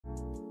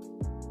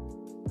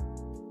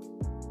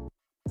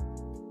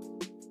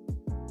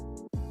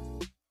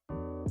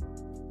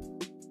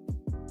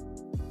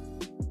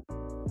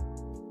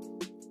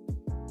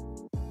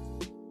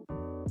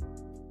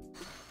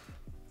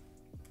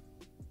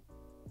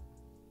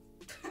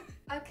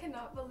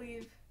cannot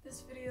believe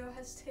this video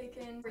has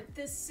taken, or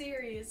this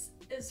series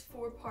is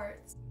 4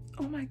 parts.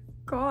 Oh my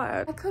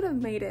god. I could have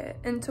made it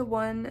into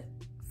one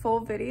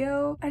full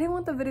video. I didn't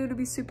want the video to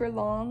be super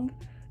long,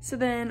 so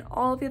then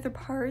all the other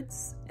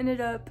parts ended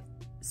up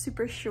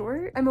super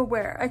short. I'm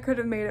aware I could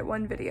have made it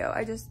one video,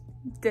 I just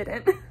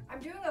didn't.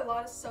 I'm doing a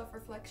lot of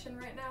self-reflection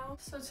right now.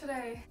 So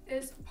today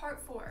is part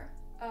 4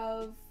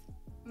 of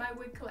my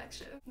wig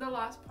collection. The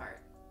last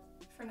part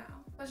for now.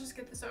 Let's just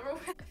get this over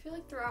with. I feel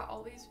like throughout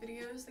all these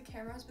videos, the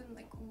camera's been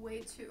like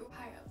way too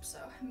high up, so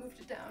I moved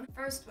it down.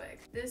 First wig.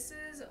 This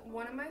is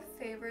one of my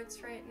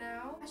favorites right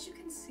now. As you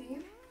can see,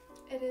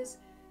 it is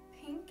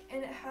pink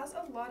and it has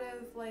a lot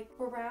of like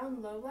brown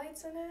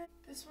lowlights in it.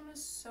 This one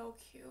is so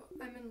cute.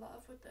 I'm in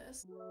love with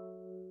this.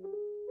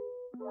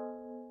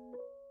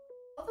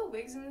 All the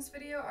wigs in this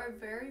video are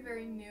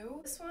very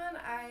new. This one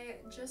I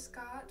just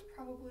got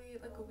probably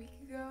like a week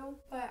ago,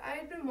 but I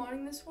had been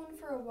wanting this one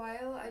for a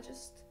while. I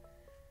just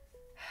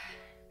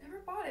never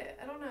bought it.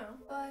 I don't know.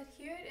 But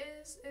here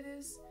it is.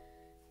 It's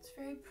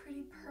very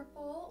pretty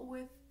purple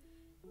with,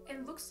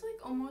 it looks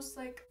like almost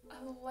like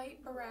a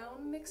light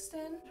brown mixed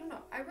in. I don't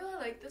know. I really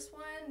like this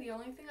one. The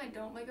only thing I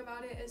don't like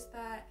about it is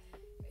that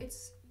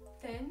it's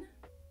thin,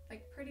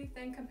 like pretty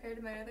thin compared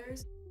to my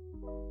others.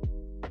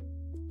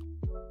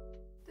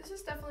 This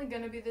is definitely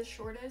gonna be the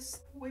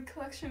shortest wig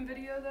collection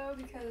video though,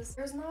 because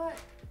there's not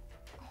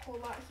a whole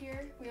lot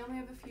here. We only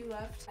have a few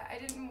left. I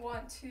didn't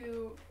want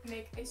to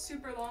make a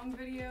super long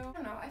video. I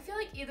don't know, I feel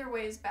like either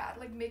way is bad.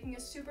 Like making a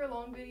super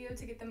long video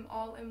to get them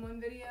all in one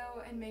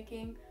video and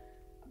making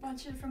a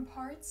bunch of different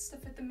parts to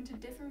fit them into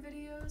different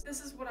videos.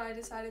 This is what I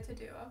decided to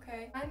do,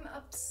 okay? I'm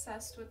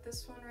obsessed with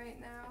this one right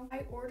now.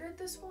 I ordered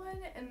this one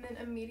and then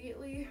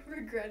immediately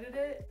regretted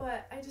it,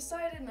 but I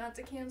decided not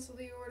to cancel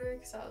the order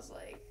because I was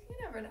like, you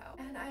never know.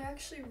 And I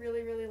actually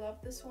really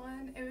love this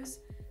one. It was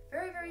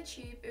very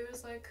cheap. It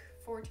was like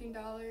 $14.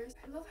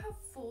 I love how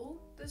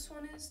full this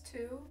one is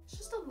too. It's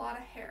just a lot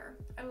of hair.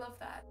 I love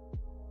that.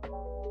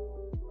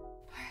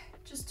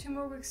 Just 2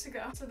 more wigs to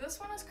go. So this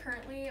one is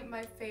currently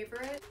my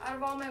favorite out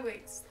of all my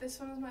wigs. This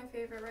one is my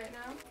favorite right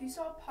now. If you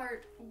saw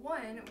part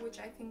 1, which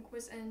I think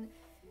was in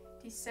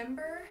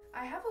December,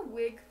 I have a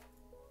wig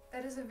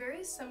that is a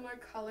very similar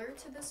color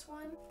to this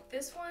one.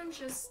 This one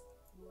just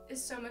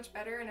is so much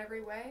better in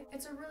every way.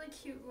 It's a really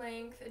cute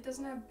length. It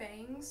doesn't have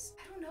bangs.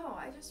 I don't know.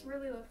 I just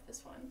really love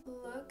this one.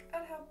 Look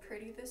at how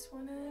pretty this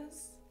one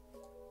is.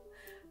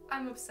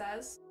 I'm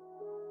obsessed.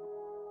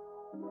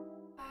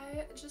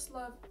 I just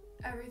love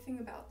everything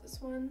about this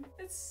one.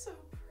 It's so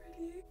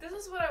pretty. This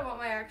is what I want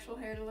my actual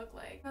hair to look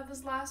like. Now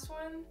this last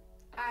one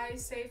I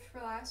saved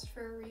for last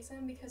for a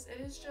reason, because it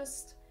is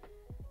just,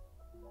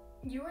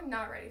 you are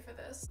not ready for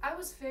this. I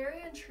was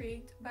very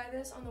intrigued by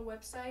this on the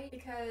website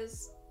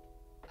because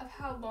of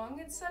how long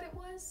it said it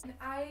was, and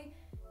I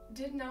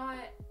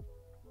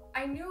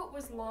knew it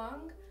was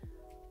long,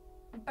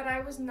 but I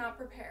was not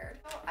prepared.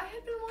 So I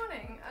had been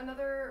wanting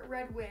another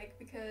red wig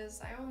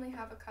because I only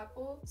have a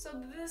couple, so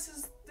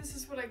this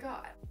is what I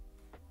got.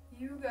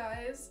 You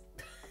guys,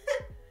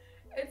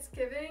 it's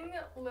giving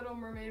Little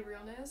Mermaid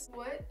realness.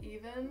 What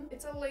even?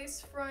 It's a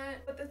lace front,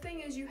 but the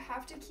thing is you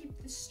have to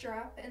keep the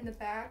strap in the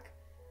back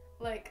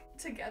like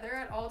together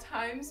at all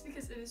times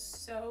because it is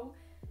so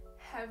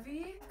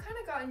heavy. I've kind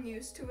of gotten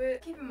used to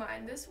it. Keep in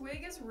mind, this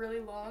wig is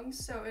really long,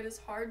 so it is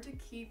hard to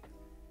keep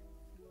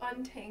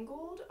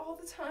untangled all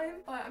the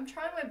time, but I'm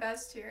trying my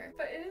best here.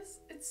 But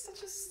it's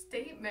such a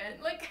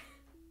statement. Like,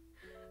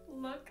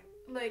 look,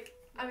 like,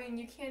 I mean,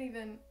 you can't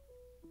even,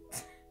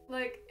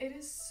 like, it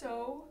is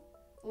so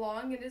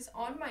long. It is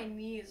on my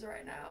knees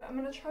right now. I'm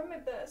gonna try my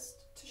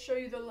best to show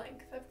you the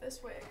length of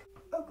this wig.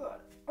 Oh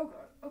god, oh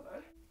god, oh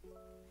god.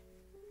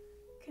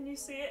 Can you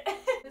see it?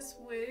 This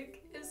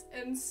wig is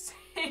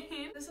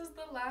insane. This is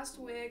the last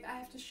wig I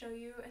have to show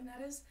you, and that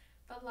is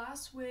the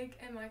last wig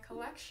in my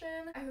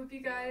collection. I hope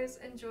you guys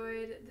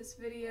enjoyed this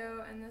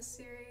video and this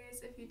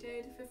series. If you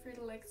did, feel free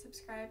to like,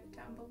 subscribe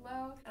down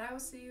below, and I will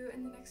see you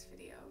in the next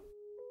video.